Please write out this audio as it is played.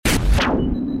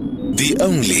The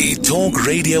only talk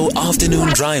radio afternoon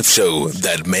drive show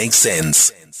that makes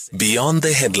sense. Beyond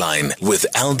the headline with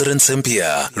Alder and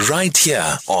Cynthia, right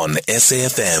here on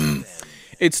SAFM.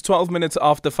 It's 12 minutes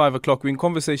after 5 o'clock. We're in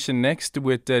conversation next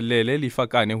with Lele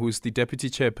Lefikane, who's the Deputy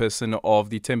Chairperson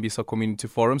of the Tembisa Community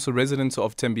Forum. So residents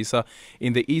of Tembisa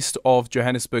in the East of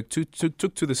Johannesburg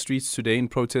took to the streets today in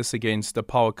protest against the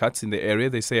power cuts in the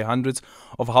area. They say hundreds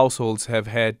of households have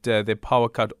had their power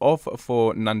cut off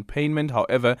for non-payment.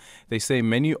 However, they say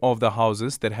many of the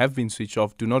houses that have been switched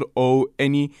off do not owe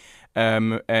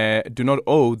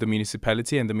the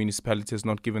municipality, and the municipality has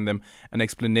not given them an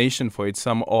explanation for it.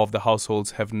 Some of the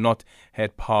households have not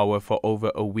had power for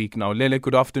over a week now. Lele,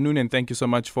 good afternoon, and thank you so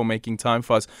much for making time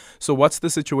for us. So what's the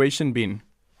situation been?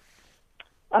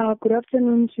 Good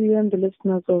afternoon to you and the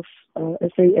listeners of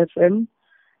SAFM.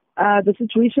 The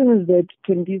situation is that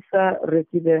Tembisa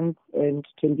Residents and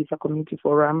Tembisa Community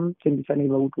Forum, Tembisa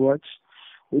Neighborhood Watch,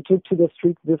 we took to the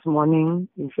streets this morning,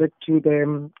 in fact, to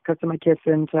the customer care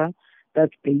center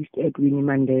that's based at Winnie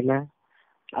Mandela,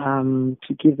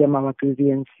 to give them our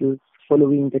grievances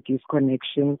following the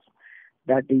disconnections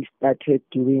that they started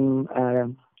doing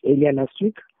earlier last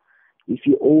week. If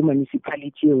you owe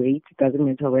municipality rate, it doesn't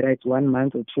matter whether it's 1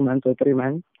 month or 2 months or 3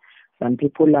 months. Some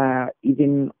people are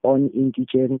even on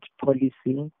indigent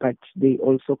policy, but they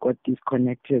also got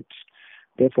disconnected.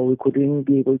 Therefore, we couldn't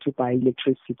be able to buy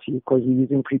electricity because we're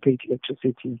using prepaid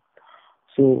electricity.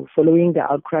 So following the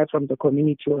outcry from the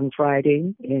community on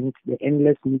Friday and the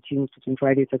endless meetings between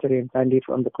Friday, Saturday, and Sunday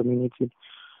from the community,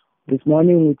 this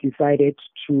morning we decided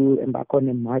to embark on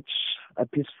a march, a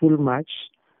peaceful march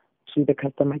to the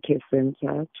customer care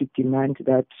center to demand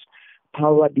that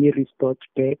power be restored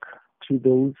back to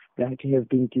those that have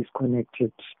been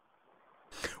disconnected.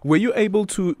 Were you able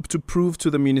to prove to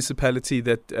the municipality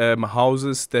that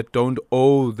houses that don't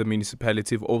owe the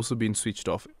municipality have also been switched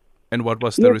off? And what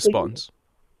was the response?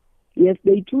 Yes,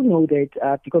 they do know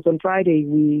that because on Friday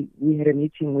we had a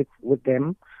meeting with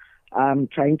them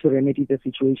trying to remedy the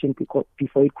situation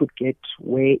before it could get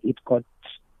where it got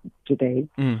today.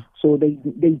 So they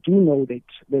do know that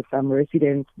there's some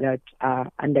residents that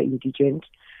are under indigent.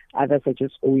 Others are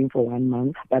just owing for 1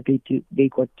 month, but they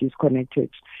got disconnected.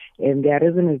 And their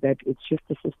reason is that it's just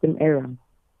a system error.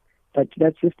 But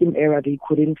that system error, they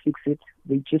couldn't fix it.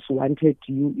 They just wanted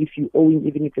you, if you owing,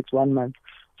 even if it's 1 month,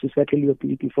 to settle your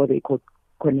bill before they could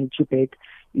connect you back.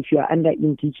 If you are under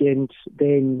indigent,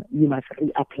 then you must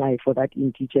reapply for that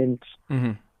indigent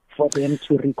for them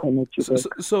to reconnect you back.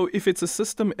 So if it's a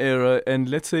system error, and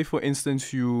let's say, for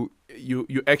instance, you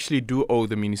actually do owe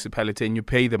the municipality and you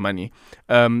pay the money,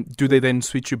 do they then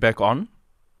switch you back on?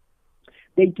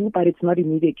 They do, but it's not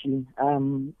immediately.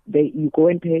 You go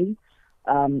and pay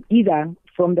either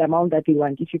from the amount that they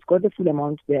want. If you've got the full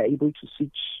amount, they are able to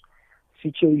switch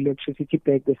your electricity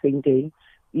back the same day.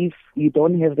 If you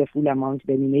don't have the full amount,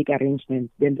 then you make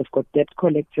arrangements. Then they've got debt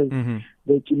collectors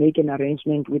that you make an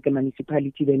arrangement with the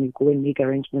municipality. Then you go and make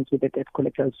arrangements with the debt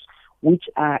collectors, which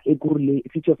are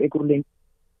City of Ekurhuleni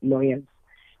lawyers,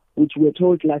 which were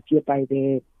told last year by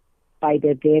the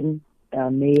then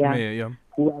mayor,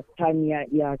 who was Tanya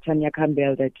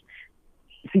Campbell, that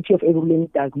City of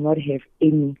Ekurhuleni does not have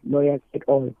any lawyers at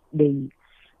all. They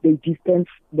distance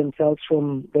themselves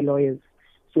from the lawyers.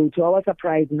 So to our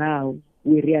surprise now,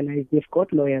 we realize they've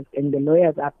got lawyers, and the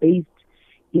lawyers are based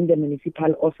in the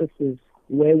municipal offices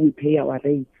where we pay our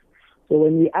rates. So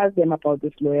when we asked them about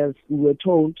these lawyers, we were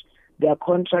told their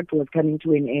contract was coming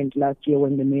to an end last year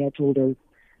when the mayor told us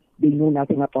they know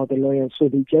nothing about the lawyers, so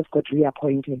they just got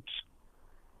reappointed.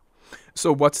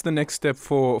 So what's the next step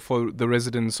for the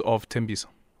residents of Tembisa?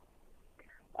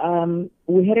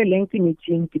 We had a lengthy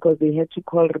meeting because they had to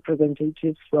call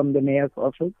representatives from the mayor's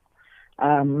office.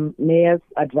 Mayor's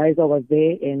advisor was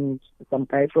there, and some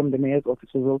guy from the mayor's office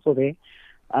was also there.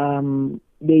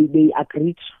 They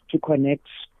agreed to connect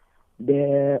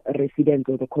the residents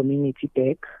of the community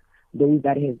back, those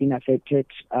that have been affected.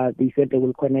 They said they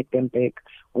will connect them back.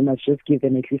 We must just give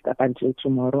them at least up until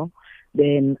tomorrow.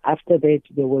 Then after that,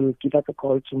 they will give us a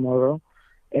call tomorrow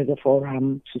as a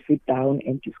forum to sit down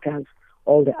and discuss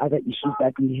all the other issues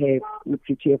that we have with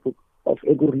City of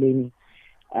Ekurhuleni.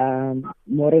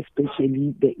 More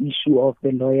especially the issue of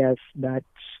the lawyers that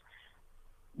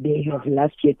they have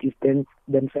last year distanced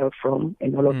themselves from,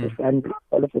 and all of a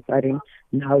sudden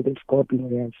now they've got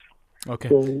lawyers. Okay.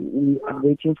 So we are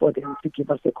waiting for them to give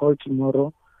us a call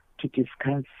tomorrow to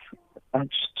discuss that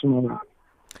tomorrow.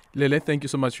 Lele, thank you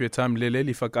so much for your time. Lele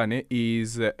Lefikane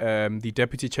is the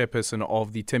Deputy Chairperson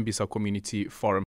of the Tembisa Community Forum.